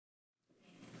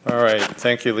All right,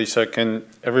 thank you, Lisa. Can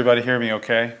everybody hear me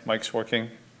okay? Mic's working?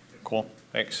 Cool,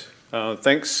 thanks.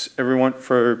 Thanks, everyone,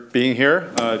 for being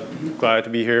here. Glad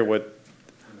to be here with,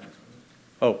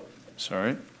 oh,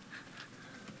 sorry.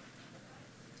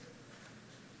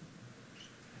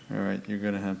 All right, you're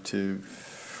going to have to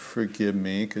forgive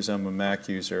me because I'm a Mac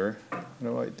user. What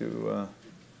do I do?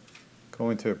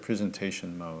 Go into a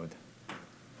presentation mode.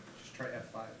 Just try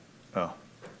F5. Oh.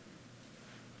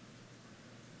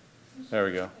 There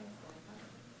we go.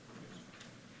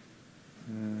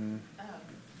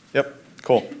 Yep,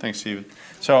 cool. Thanks, Steven.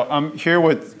 So I'm here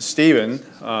with Steven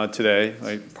today,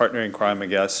 my partner in crime, I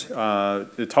guess,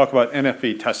 to talk about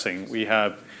NFV testing. We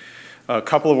have a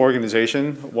couple of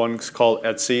organizations. One's called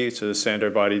ETSI. It's a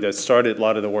standard body that started a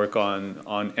lot of the work on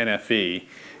NFV.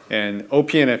 And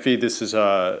OPNFV, this is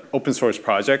an open source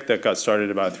project that got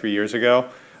started about 3 years ago.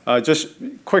 Just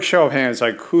quick show of hands,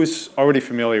 like who's already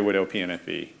familiar with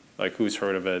OPNFV? Like who's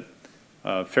heard of it?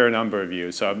 Fair number of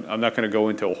you. So I'm not going to go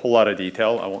into a whole lot of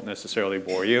detail. I won't necessarily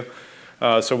bore you.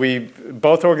 So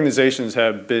both organizations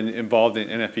have been involved in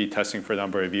NFV testing for a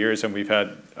number of years, and we've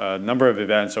had a number of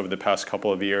events over the past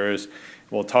couple of years.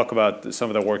 We'll talk about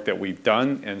some of the work that we've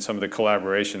done and some of the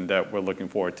collaboration that we're looking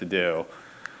forward to do.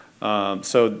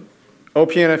 So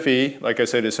OPNFV, like I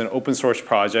said, is an open source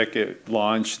project. It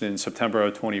launched in September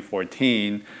of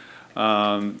 2014.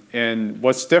 And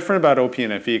what's different about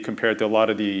OPNFV compared to a lot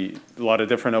of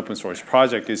different open source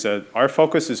projects is that our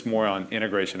focus is more on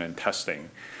integration and testing.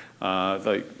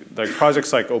 Like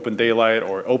projects like Open Daylight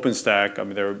or OpenStack, I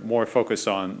mean, they're more focused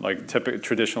on like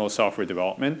traditional software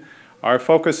development. Our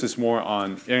focus is more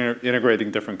on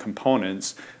integrating different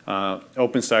components.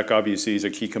 OpenStack obviously is a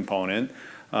key component,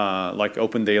 like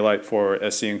Open Daylight for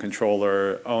SCN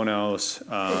controller, ONOS,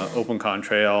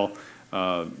 OpenContrail.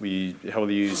 We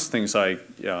heavily use things like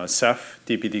Ceph,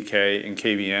 DPDK, and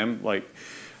KVM. Like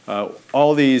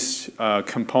all these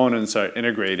components are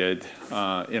integrated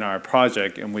in our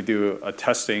project, and we do a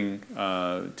testing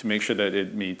to make sure that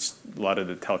it meets a lot of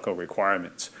the telco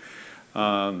requirements.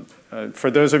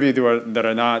 For those of you that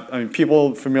are not, I mean,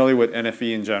 people familiar with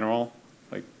NFV in general,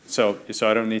 like so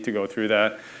I don't need to go through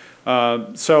that.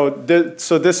 So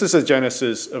this is a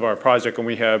genesis of our project, and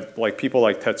we have like people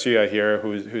like Tetsuya here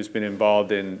who's been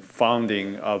involved in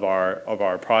founding of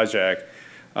our project.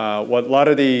 What a lot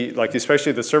of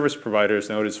especially the service providers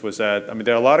noticed was that, I mean,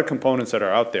 there are a lot of components that are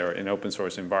out there in open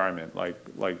source environment, like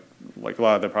a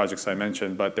lot of the projects I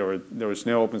mentioned, but there was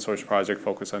no open source project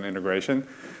focused on integration.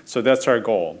 So that's our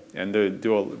goal, and to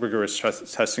do a rigorous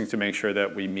testing to make sure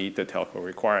that we meet the telco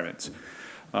requirements.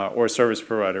 Or service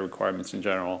provider requirements in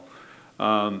general.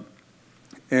 And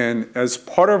as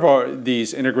part of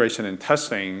these integration and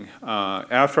testing,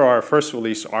 after our first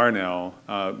release, Arno,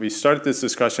 we started this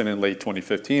discussion in late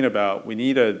 2015 about we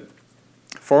need a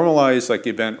formalized like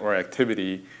event or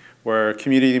activity where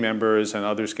community members and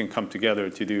others can come together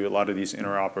to do a lot of these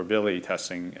interoperability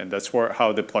testing, and that's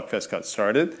how the PluckFest got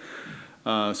started.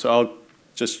 So I'll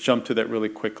just jump to that really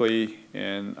quickly,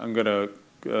 and I'm going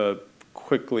to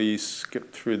quickly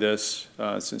skip through this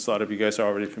since a lot of you guys are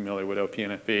already familiar with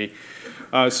OPNFV.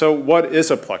 So what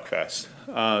is a PluckFest?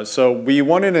 So we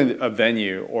wanted a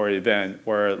venue or event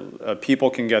where people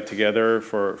can get together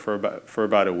for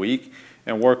about a week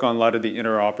and work on a lot of the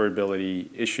interoperability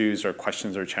issues or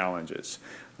questions or challenges.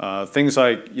 Things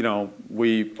like,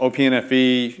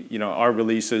 OPNFV, our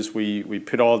releases, we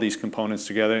put all these components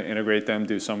together, integrate them,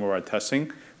 do some of our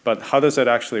testing. But how does that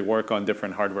actually work on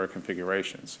different hardware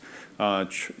configurations?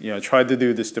 Try to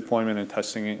do this deployment and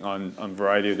testing on a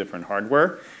variety of different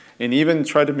hardware, and even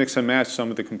try to mix and match some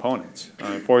of the components.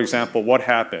 For example, what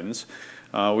happens?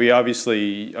 We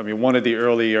obviously, I mean, one of the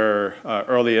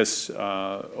earliest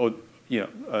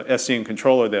SCN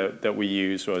controller that we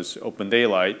used was Open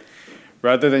Daylight.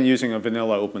 Rather than using a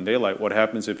vanilla Open Daylight, what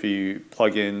happens if you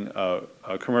plug in a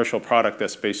commercial product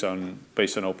that's based on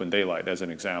Open Daylight, as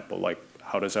an example? Like,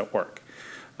 how does that work?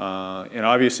 And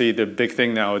obviously, the big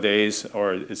thing nowadays,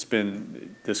 or it's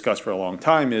been discussed for a long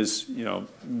time, is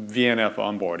VNF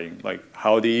onboarding. Like,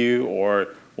 how do you, or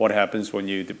what happens when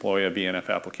you deploy a VNF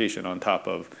application on top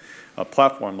of a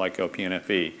platform like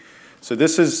OPNFV? So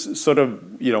this is sort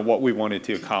of what we wanted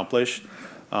to accomplish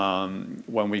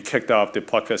when we kicked off the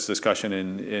PluckFest discussion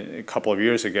a couple of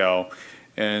years ago.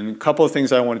 And a couple of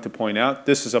things I wanted to point out.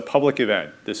 This is a public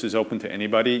event. This is open to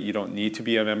anybody. You don't need to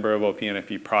be a member of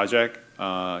OPNFV project.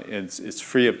 It's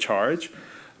free of charge.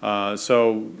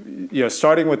 So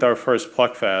starting with our first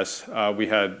PluckFest we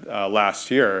had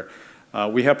last year,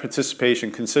 we have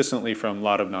participation consistently from a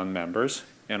lot of non-members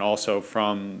and also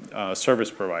from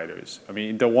service providers. I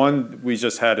mean, the one we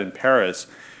just had in Paris,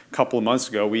 couple of months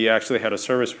ago, we actually had a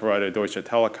service provider, Deutsche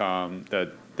Telekom,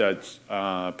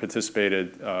 that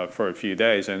participated for a few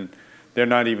days, and they're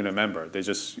not even a member. They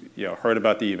just heard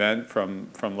about the event from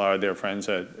a lot of their friends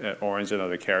at Orange and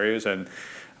other carriers, and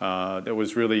it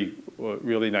was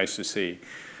really nice to see.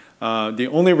 The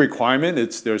only requirement,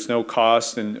 there's no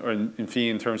cost and fee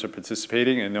in terms of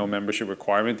participating and no membership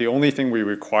requirement. The only thing we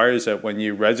require is that when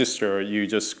you register, you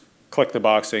just click the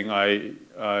box saying, I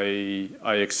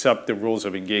accept the rules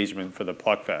of engagement for the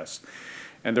PluckFest.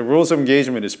 And the rules of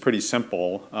engagement is pretty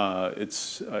simple. I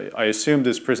assume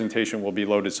this presentation will be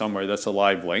loaded somewhere. That's a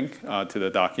live link to the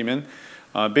document.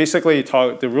 Basically,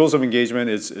 the rules of engagement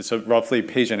it's a roughly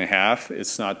page and a half.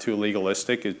 It's not too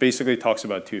legalistic. It basically talks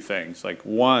about two things. Like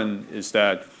one is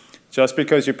that just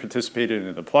because you participated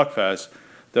in the PluckFest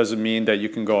doesn't mean that you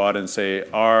can go out and say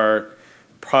our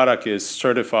product is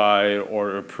certified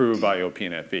or approved by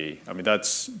OPNFV. I mean,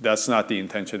 that's not the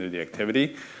intention of the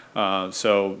activity.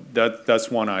 So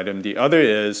that's one item. The other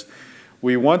is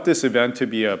we want this event to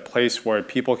be a place where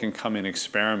people can come and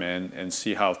experiment and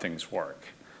see how things work.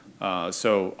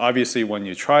 So obviously, when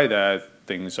you try that,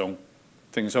 things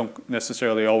don't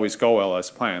necessarily always go well as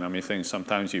planned. I mean,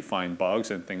 sometimes you find bugs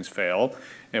and things fail,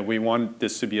 and we want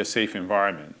this to be a safe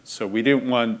environment. So we didn't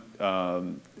want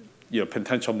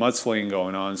potential mudslinging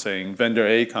going on, saying vendor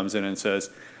A comes in and says,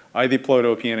 I deployed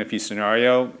OPNFV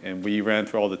scenario, and we ran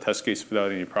through all the test cases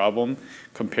without any problem,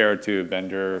 compared to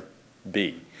vendor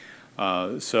B.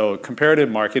 So comparative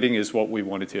marketing is what we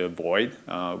wanted to avoid.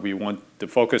 We want the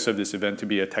focus of this event to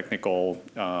be a technical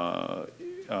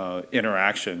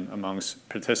interaction amongst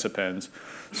participants.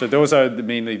 So those are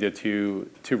mainly the two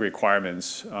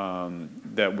requirements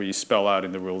that we spell out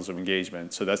in the rules of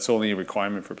engagement. So that's the only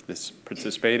requirement for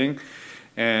participating.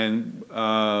 And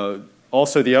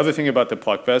also, the other thing about the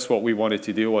PluckFest, what we wanted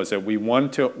to do was that we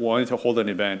wanted to hold an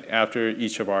event after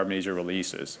each of our major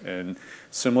releases. And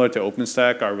similar to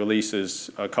OpenStack, our release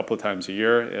is a couple of times a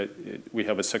year. We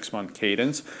have a 6-month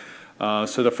cadence.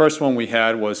 So the first one we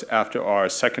had was after our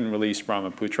second release,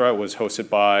 Brahmaputra. It was hosted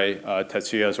by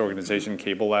Tetsuya's organization,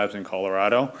 Cable Labs in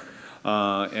Colorado.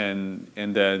 And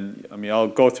then, I mean, I'll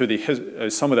go through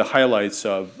some of the highlights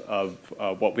of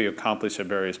what we accomplished at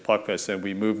various PluckFests. And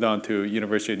we moved on to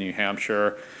University of New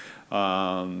Hampshire.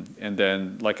 And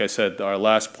then, like I said, our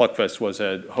last PluckFest was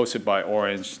hosted by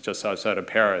Orange just outside of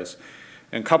Paris.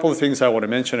 And a couple of things I want to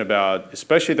mention about,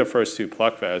 especially the first two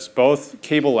PluckFests, both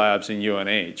Cable Labs and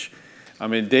UNH. I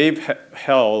mean, they've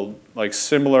held like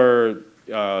similar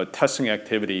testing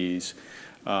activities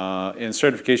and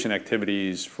certification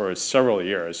activities for several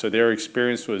years. So their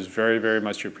experience was very, very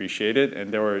much appreciated,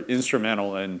 and they were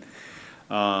instrumental in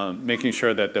making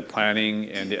sure that the planning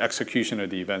and the execution of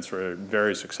the events were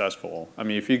very successful. I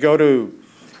mean, if you go to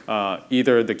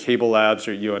either the Cable Labs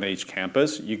or UNH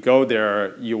campus, you go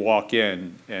there, you walk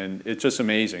in, and it's just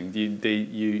amazing.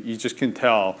 You just can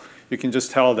tell. You can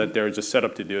just tell that they're just set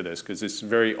up to do this because it's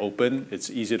very open. It's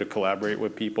easy to collaborate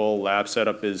with people. Lab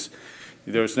setup is,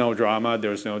 there's no drama.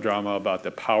 There's no drama about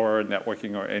the power,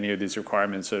 networking, or any of these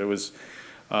requirements. So it was,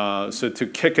 so to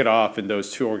kick it off in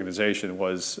those two organizations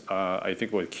was, I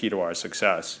think, was key to our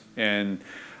success. And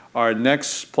our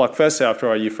next PluckFest after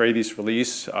our Euphrates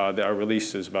release, our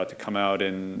release is about to come out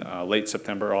in late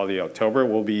September, early October,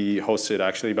 will be hosted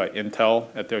actually by Intel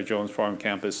at their Jones Farm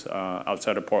campus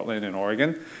outside of Portland in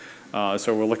Oregon.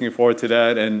 So we're looking forward to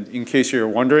that. And in case you're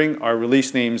wondering, our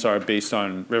release names are based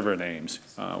on river names.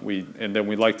 And then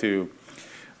we'd like to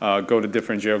go to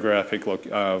different geographic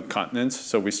continents.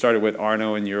 So we started with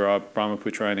Arno in Europe,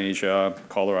 Brahmaputra in Asia,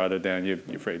 Colorado, Danube,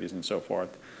 Euphrates, and so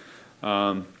forth.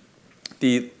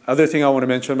 The other thing I want to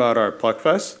mention about our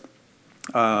PluckFest,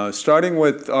 starting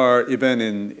with our event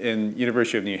in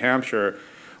University of New Hampshire,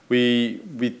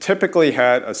 we typically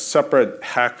had a separate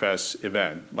Hackfest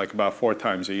event, like about 4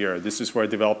 times a year. This is where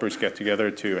developers get together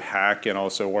to hack and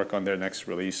also work on their next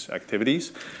release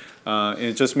activities. And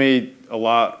it just made a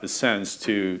lot of sense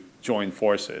to join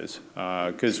forces.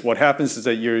 Because what happens is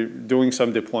that you're doing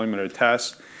some deployment or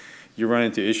test, you run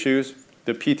into issues.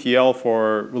 The PTL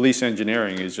for release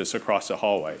engineering is just across the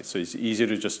hallway. So it's easy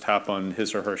to just tap on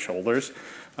his or her shoulders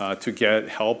to get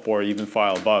help or even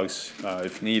file bugs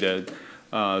if needed.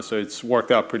 So it's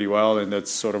worked out pretty well, and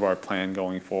that's sort of our plan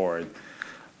going forward.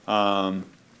 A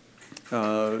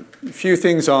few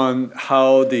things on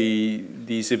how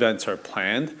these events are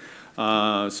planned.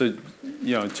 So,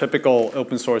 typical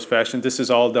open source fashion, this is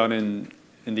all done in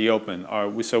the open.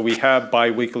 So we have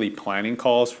bi-weekly planning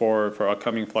calls for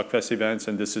upcoming PluckFest events,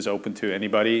 and this is open to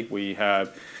anybody. We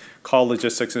have call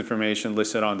logistics information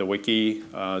listed on the wiki.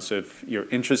 So if you're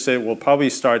interested, we'll probably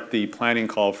start the planning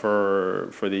call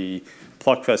for the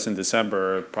PluckFest in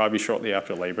December, probably shortly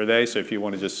after Labor Day. So if you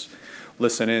want to just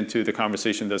listen in to the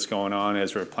conversation that's going on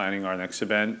as we're planning our next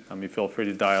event, feel free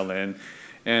to dial in.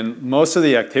 And most of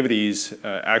the activities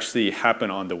actually happen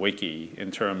on the wiki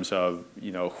in terms of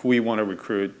who we want to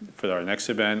recruit for our next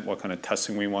event, what kind of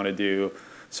testing we want to do,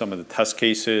 some of the test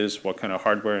cases, what kind of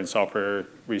hardware and software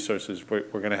resources we're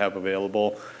going to have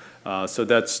available. So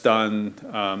that's done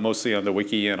mostly on the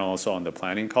wiki and also on the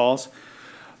planning calls.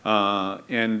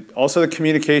 And also the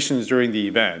communications during the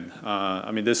event.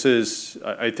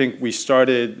 I think we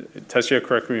started, Tessia,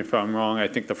 correct me if I'm wrong, I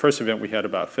think the first event we had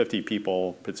about 50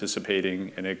 people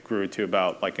participating, and it grew to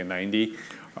about like a 90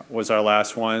 was our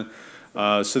last one.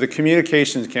 So the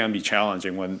communications can be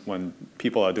challenging when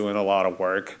people are doing a lot of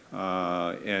work,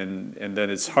 and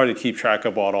then it's hard to keep track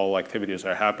of what all activities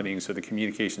are happening, so the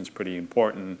communication is pretty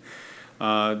important.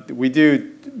 We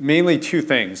do mainly two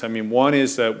things. One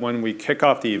is that when we kick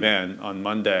off the event on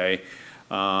Monday,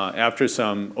 after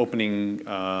some opening,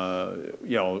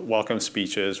 welcome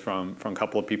speeches from a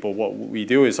couple of people, what we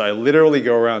do is I literally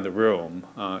go around the room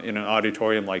in an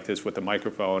auditorium like this with a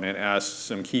microphone and ask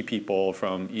some key people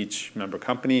from each member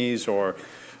companies or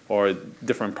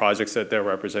different projects that they're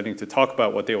representing to talk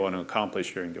about what they want to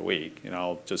accomplish during the week.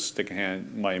 I'll just stick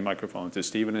my microphone to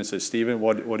Stephen and say, Stephen,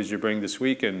 what did you bring this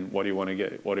week, and what do you want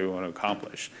to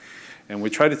accomplish? And we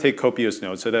try to take copious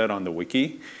notes of that on the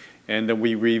wiki. And then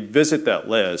we revisit that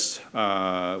list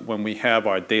when we have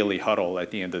our daily huddle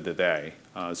at the end of the day.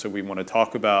 So we want to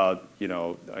talk about,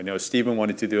 I know Stephen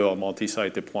wanted to do a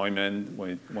multi-site deployment.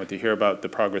 We want to hear about the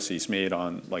progress he's made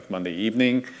on like Monday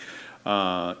evening,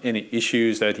 any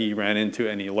issues that he ran into,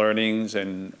 any learnings,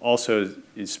 and also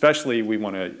especially we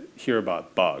want to hear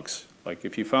about bugs. Like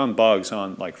if you found bugs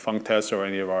on like Funk Test or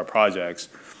any of our projects,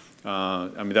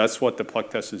 that's what the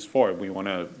Pluck test is for. We want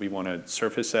to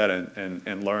surface that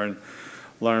and learn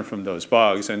from those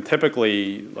bugs. And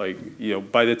typically, by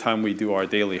the time we do our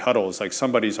daily huddles, like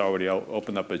somebody's already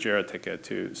opened up a Jira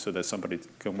ticket so that somebody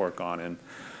can work on and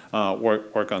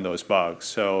work on those bugs.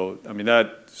 So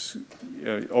that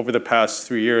over the past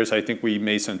 3 years, I think we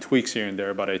made some tweaks here and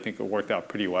there, but I think it worked out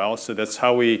pretty well. So that's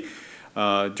how we.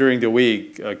 During the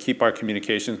week, keep our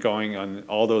communications going, and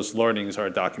all those learnings are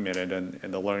documented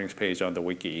in the learnings page on the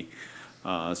wiki.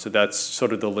 So that's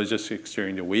sort of the logistics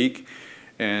during the week.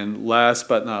 And last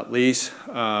but not least,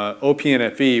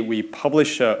 OPNFV, we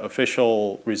publish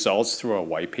afficial results through a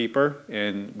white paper,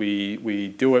 and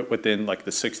we do it within like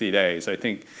the 60 days. I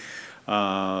think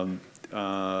after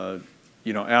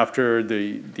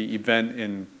the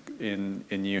event in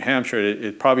New Hampshire,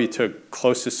 it probably took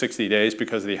close to 60 days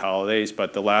because of the holidays,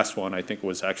 but the last one I think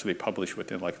was actually published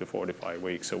within like the 4 to 5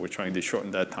 weeks, so we're trying to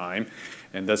shorten that time,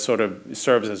 and that sort of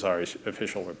serves as our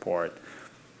official report.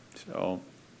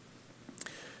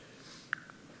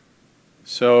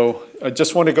 So I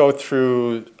just want to go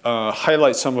through,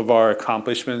 highlight some of our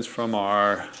accomplishments from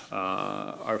our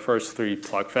first 3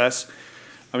 PluckFests.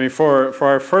 For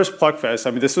our first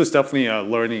PluckFest, this was definitely a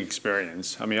learning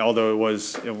experience. Although it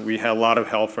was, we had a lot of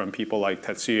help from people like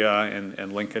Tetsuya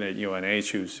and Lincoln at UNH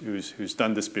who's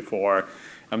done this before.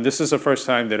 This is the first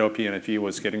time that OPNFV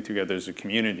was getting together as a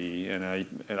community, and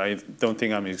I don't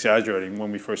think I'm exaggerating.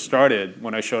 When we first started,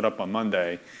 when I showed up on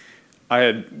Monday, I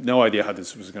had no idea how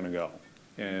this was going to go,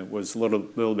 and was a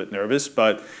little bit nervous.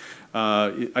 But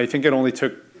I think it only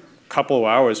took a couple of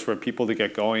hours for people to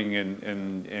get going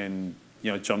and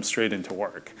jump straight into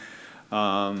work.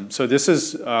 So this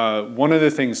is one of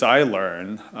the things I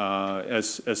learned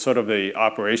as sort of a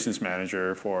operations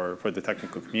manager for the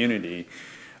technical community.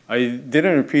 I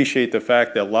didn't appreciate the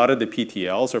fact that a lot of the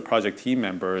PTLs or project team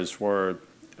members were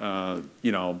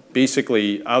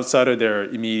basically outside of their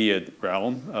immediate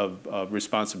realm of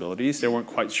responsibilities. They weren't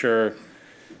quite sure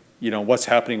what's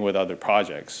happening with other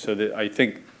projects. So I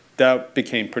think that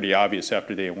became pretty obvious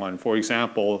after day 1. For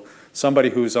example, somebody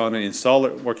who's on an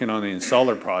installer, working on an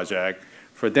installer project,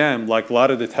 for them, like a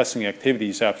lot of the testing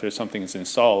activities after something's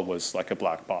installed was like a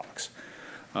black box.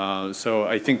 So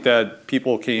I think that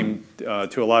people came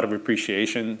to a lot of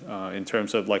appreciation in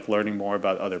terms of like learning more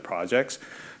about other projects.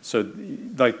 So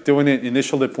like doing an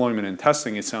initial deployment and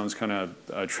testing, it sounds kind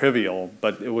of trivial,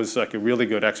 but it was like a really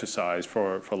good exercise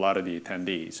for a lot of the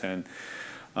attendees. And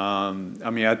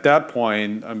at that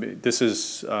point, this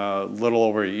is a little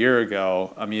over a year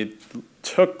ago, it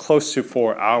took close to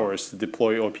 4 hours to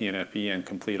deploy OPNFV and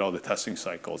complete all the testing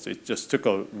cycles. It just took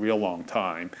a real long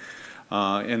time.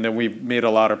 And then we've made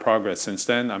a lot of progress since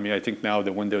then. I think now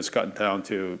the window's gotten down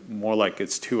to more like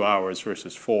it's 2 hours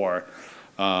versus 4.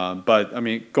 But I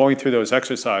mean, going through those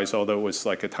exercises, although it was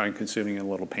like a time-consuming and a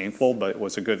little painful, but it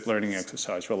was a good learning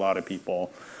exercise for a lot of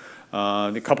people.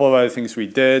 A couple of other things we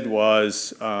did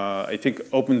was, I think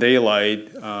Open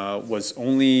Daylight was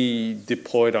only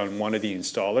deployed on one of the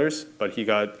installers, but he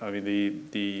got, I mean,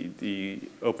 the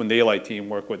Open Daylight team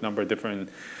worked with a number of different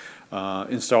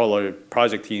installer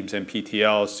project teams and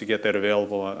PTLs to get that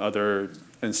available on other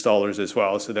installers as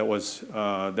well. So that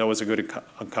was a good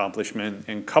accomplishment.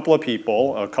 And a couple of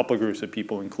groups of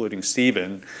people, including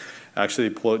Steven, actually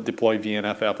deploy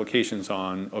VNF applications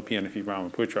on OPNFV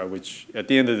Brahmaputra, which at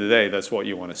the end of the day, that's what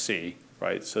you want to see,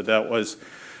 right? So that was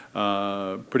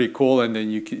pretty cool. And then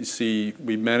you can see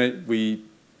we've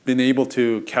been able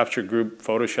to capture group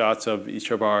photo shots of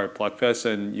each of our Plugfests,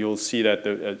 and you'll see that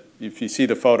if you see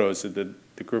the photos, the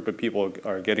group of people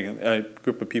are getting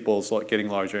getting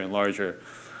larger and larger.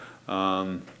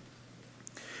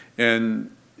 And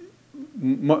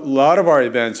a lot of our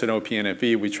events in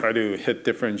OPNFV, we try to hit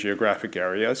different geographic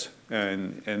areas,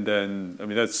 and then, I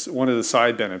mean, that's one of the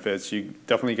side benefits. You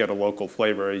definitely get a local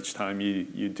flavor each time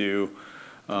you do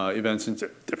events in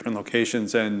different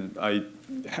locations, and I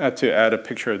had to add a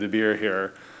picture of the beer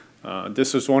here.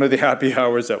 This was one of the happy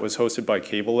hours that was hosted by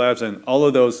Cable Labs, and all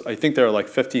of those, I think there are like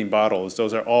 15 bottles.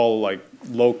 Those are all like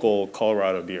local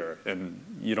Colorado beer, and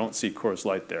you don't see Coors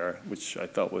Light there, which I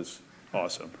thought was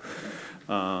awesome.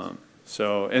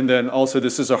 And then also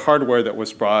this is a hardware that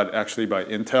was brought actually by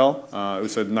Intel. It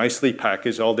was a nicely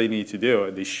packaged, all they need to do,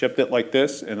 they shipped it like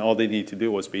this, and all they need to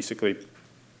do was basically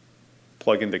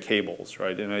plug in the cables,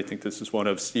 right? And I think this is one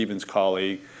of Steven's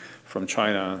colleagues from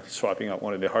China swapping out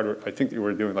one of the hardware. I think they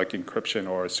were doing like encryption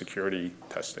or security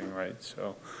testing, right?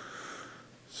 So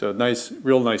nice,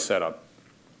 real nice setup.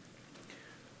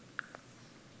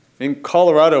 In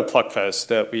Colorado Plugfest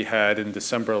that we had in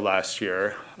December last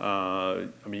year, I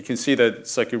mean, you can see that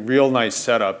it's like a real nice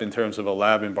setup in terms of a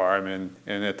lab environment.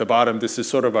 And at the bottom, this is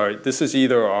sort of this is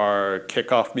either our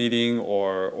kickoff meeting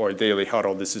or daily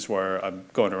huddle. This is where I'm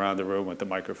going around the room with the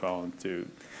microphone to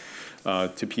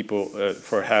people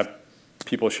have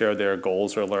people share their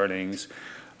goals or learnings.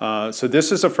 So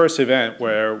this is the first event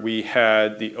where we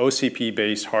had the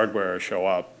OCP-based hardware show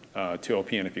up to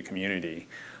OPNFV community.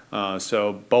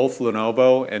 So both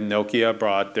Lenovo and Nokia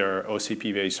brought their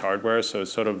OCP-based hardware. So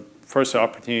it's sort of first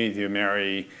opportunity to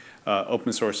marry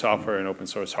open source software and open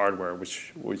source hardware,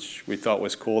 which we thought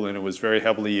was cool, and it was very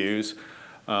heavily used.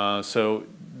 So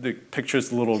the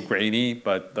picture's a little grainy,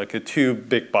 but like the two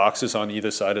big boxes on either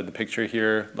side of the picture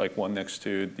here, like one next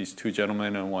to these two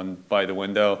gentlemen and one by the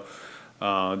window.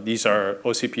 These are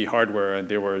OCP hardware, and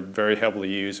they were very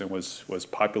heavily used and was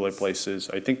popular places.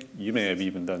 I think you may have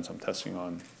even done some testing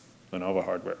on Lenovo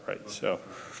hardware, right? So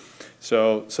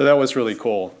that was really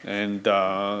cool. And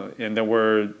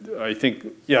then I think,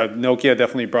 yeah, Nokia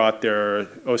definitely brought their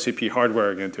OCP hardware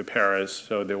again to Paris.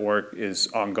 So the work is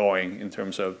ongoing in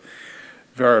terms of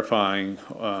verifying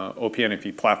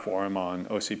OPNFV platform on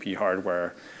OCP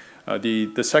hardware.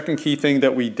 The second key thing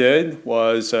that we did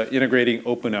was integrating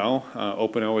OpenO.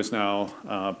 OpenO is now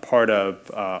part of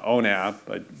ONAP,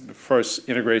 but the first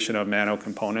integration of Nano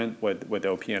component with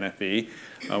OPNFV.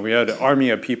 We had an army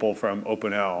of people from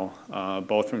OpenO,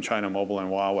 both from China Mobile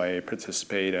and Huawei,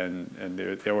 participate, and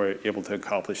they were able to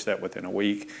accomplish that within a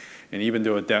week, and even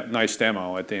do a nice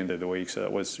demo at the end of the week. So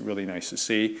that was really nice to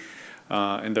see.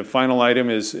 And the final item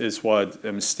is what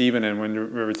Steven and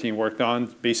Wind River team worked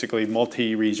on, basically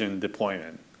multi-region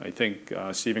deployment. I think,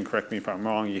 Steven, correct me if I'm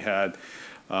wrong, you had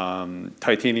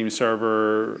Titanium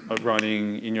server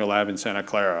running in your lab in Santa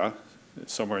Clara,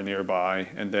 somewhere nearby,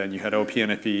 and then you had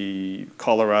OPNFV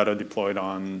Colorado deployed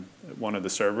on one of the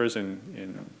servers at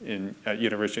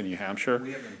University of New Hampshire.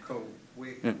 We have them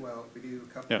we do a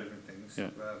couple of different things,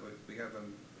 but we have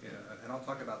them, and I'll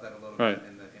talk about that a little bit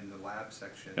in the lab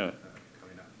section. Yeah.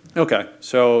 Okay,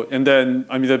 so, and then,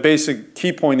 I mean, the basic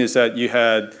key point is that you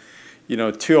had,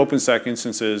 two OpenStack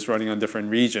instances running on different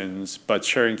regions, but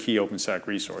sharing key OpenStack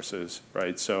resources,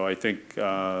 right? So I think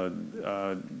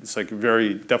it's like a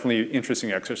very, definitely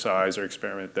interesting exercise or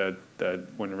experiment that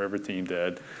Wind River team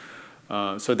did.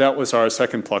 So that was our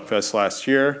second Plugfest last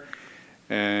year,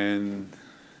 and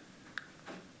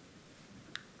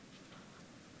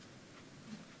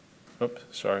oops,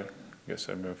 sorry, I guess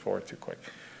I moved forward too quick.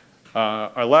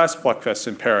 Our last Plugfest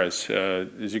in Paris,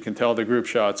 as you can tell, the group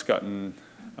shot's gotten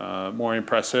more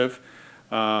impressive.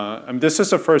 This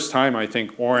is the first time I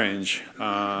think Orange,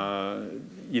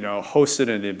 hosted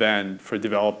an event for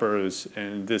developers,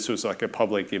 and this was like a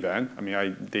public event. I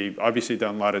mean, they've obviously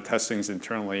done a lot of testings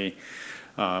internally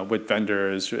with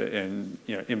vendors and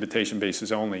invitation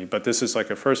basis only. But this is like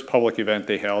a first public event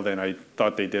they held, and I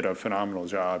thought they did a phenomenal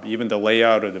job. Even the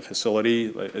layout of the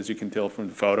facility, as you can tell from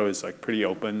the photo, is like pretty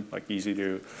open, like easy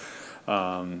to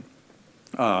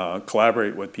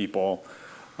collaborate with people.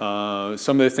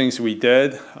 Some of the things we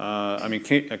did, I mean,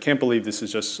 I can't believe this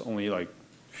is just only like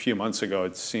a few months ago.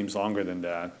 It seems longer than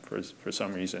that for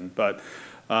some reason. But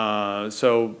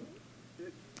so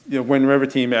Wind River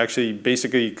team actually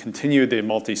basically continued the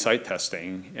multi-site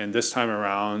testing, and this time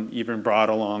around even brought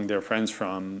along their friends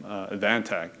from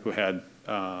Advantech, who had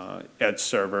edge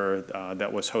server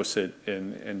that was hosted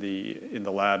in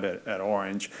the lab at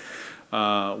Orange.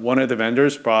 One of the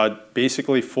vendors brought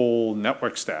basically full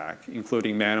network stack,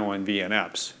 including Nano and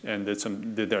VNFs, and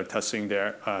did their testing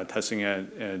there, testing at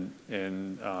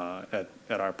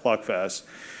our PlugFest.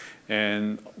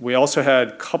 And we also had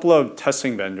a couple of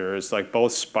testing vendors, like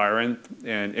both Spirent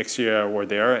and Ixia were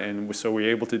there, and so we were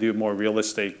able to do more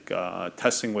realistic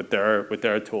testing with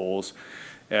their tools,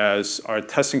 as our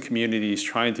testing community is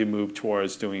trying to move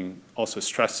towards doing also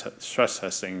stress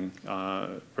testing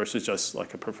versus just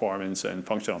like a performance and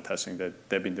functional testing that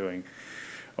they've been doing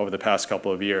over the past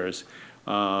couple of years.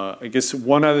 I guess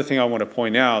one other thing I want to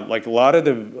point out, like a lot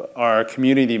of our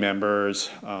community members,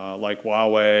 like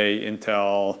Huawei,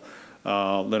 Intel,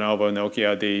 Lenovo,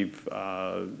 Nokia, they've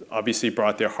obviously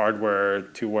brought their hardware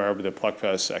to wherever the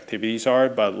PlugFest activities are,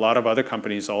 but a lot of other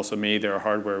companies also made their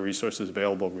hardware resources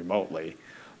available remotely.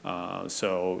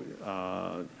 So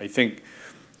I think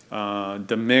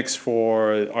the mix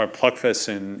for our PlugFest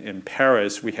in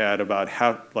Paris, we had about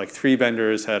like 3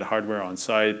 vendors had hardware on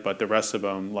site, but the rest of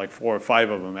them, like 4 or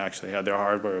 5 of them, actually had their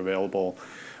hardware available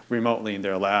remotely in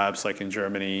their labs, like in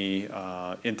Germany.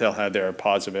 Intel had their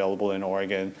pods available in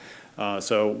Oregon.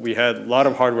 So we had a lot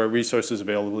of hardware resources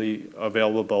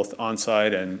available both on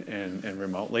site and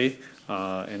remotely.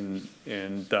 I'm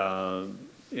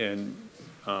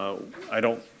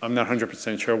not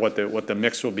 100% sure what the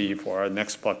mix will be for our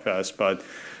next PlugFest, but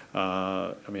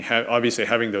I mean, obviously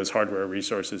having those hardware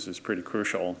resources is pretty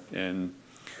crucial. And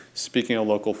speaking of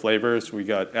local flavors, we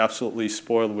got absolutely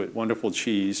spoiled with wonderful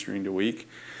cheese during the week.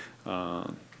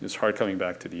 It's hard coming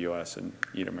back to the U.S. and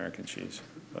eat American cheese.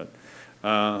 But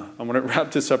I'm going to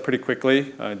wrap this up pretty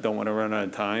quickly. I don't want to run out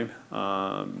of time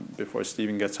before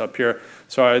Stephen gets up here.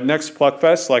 So our next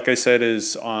PlugFest, like I said,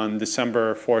 is on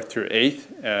December 4th through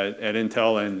 8th at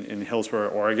Intel in Hillsboro,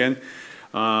 Oregon.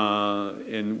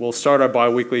 And we'll start our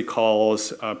bi-weekly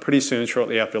calls pretty soon,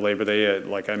 shortly after Labor Day,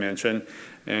 like I mentioned.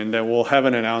 And then we'll have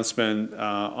an announcement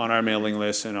on our mailing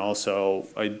list. And also,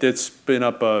 I did spin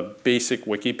up a basic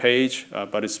wiki page,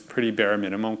 but it's pretty bare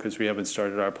minimum because we haven't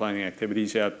started our planning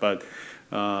activities yet. But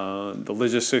the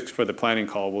logistics for the planning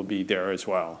call will be there as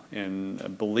well. And I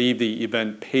believe the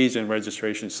event page and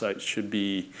registration site should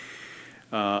be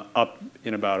up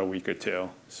in about a week or 2.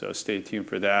 So stay tuned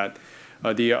for that.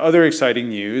 The other exciting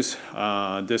news,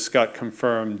 this got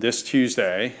confirmed this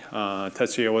Tuesday.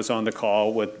 Tetsuya was on the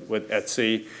call with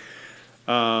Etsy.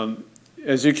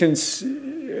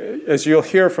 As you'll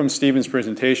hear from Stephen's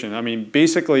presentation, I mean,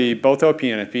 basically both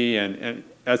OPNFV and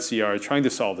Etsy are trying to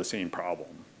solve the same problem,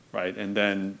 right? And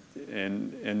then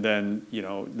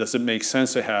does it make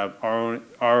sense to have our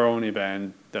own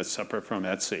event that's separate from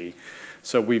Etsy?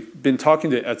 So we've been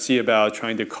talking to Etsy about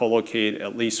trying to co-locate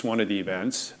at least one of the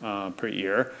events per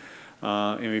year.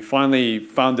 And we finally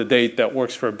found a date that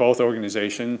works for both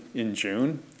organizations in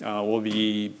June. We'll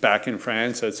be back in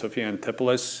France at Sophia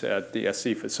Antipolis at the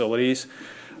Etsy facilities.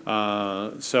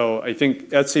 So I think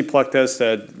Etsy PlugTest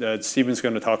that Stephen's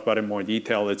going to talk about in more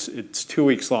detail, it's 2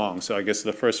 weeks long. So I guess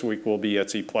the first week will be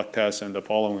Etsy PlugTest, and the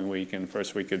following week and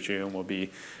first week of June will be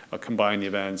a combined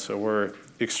event. So we're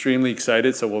extremely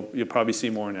excited. So you'll probably see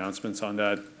more announcements on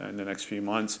that in the next few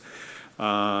months.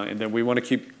 And then we want to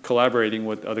keep collaborating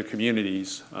with other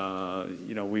communities.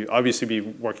 We obviously be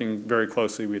working very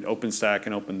closely with OpenStack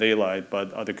and Open Daylight,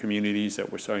 but other communities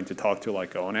that we're starting to talk to,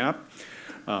 like ONAP.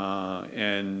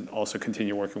 And also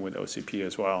continue working with OCP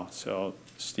as well. So,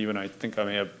 Stephen, I think I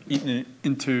may have eaten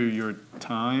into your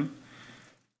time.